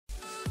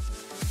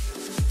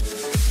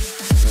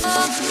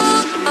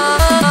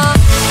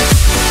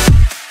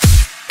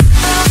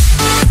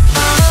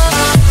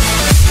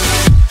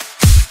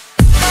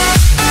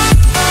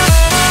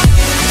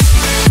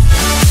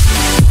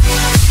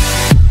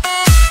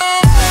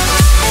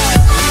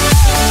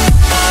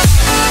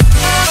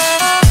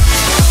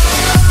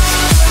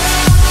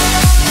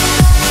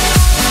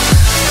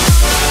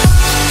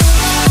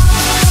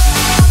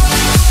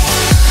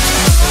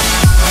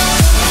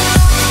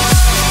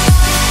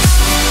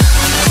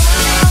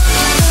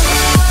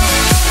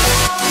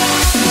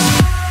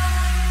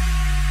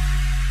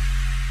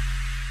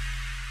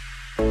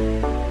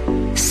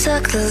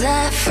Suck the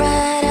life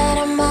right out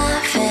of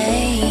my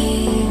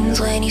veins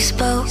when you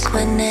spoke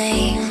my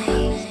name.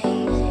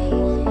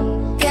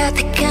 Got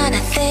the kind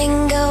of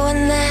thing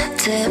going that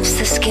tips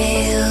the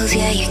scales.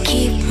 Yeah, you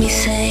keep me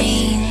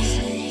sane.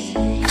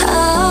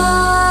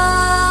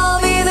 I'll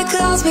be the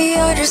clouds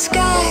beyond your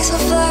skies. We'll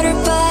flutter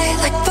by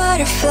like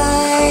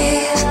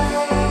butterflies.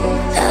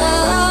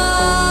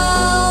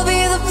 I'll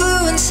be the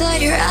blue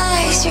inside your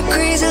eyes. Your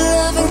crazy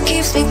loving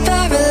keeps me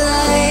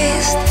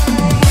paralyzed.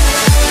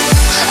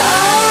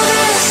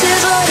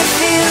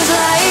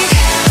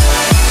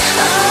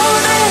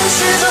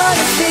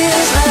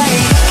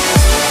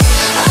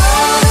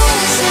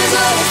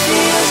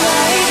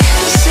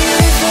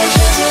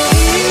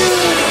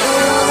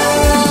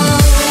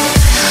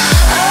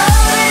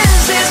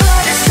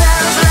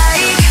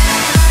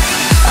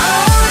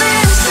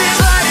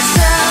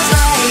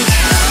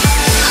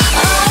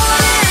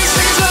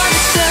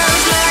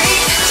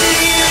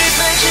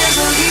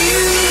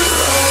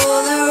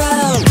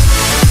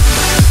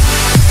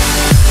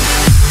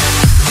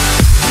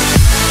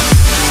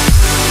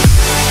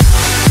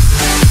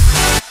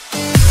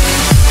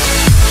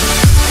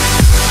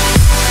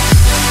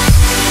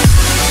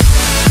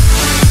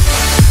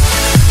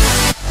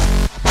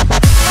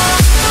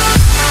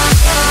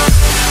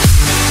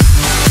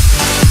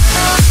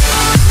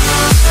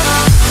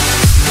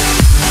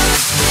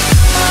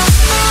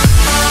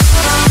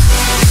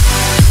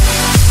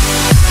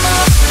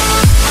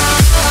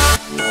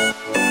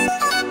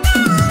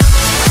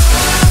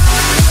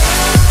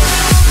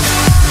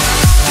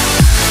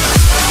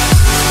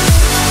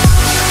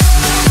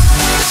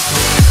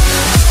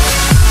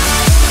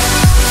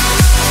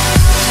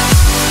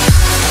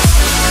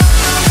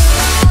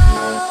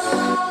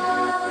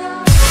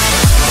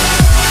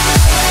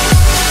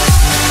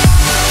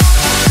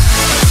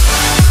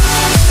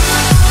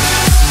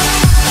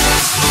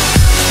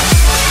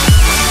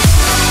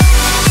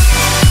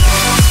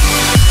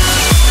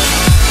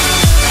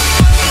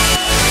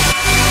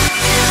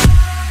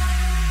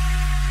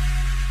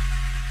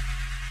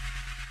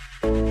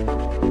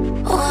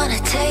 Wanna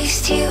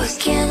taste you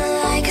again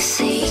like a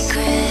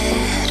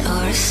secret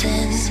or a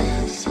sin.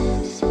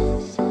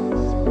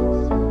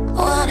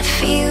 Wanna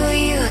feel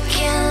you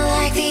again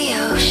like the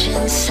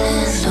ocean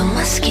sand on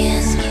my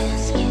skin.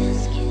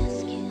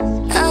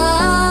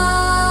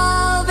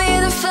 I'll be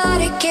the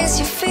fight against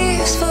your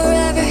fears,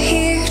 forever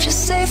here,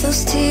 just save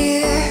those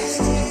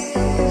tears.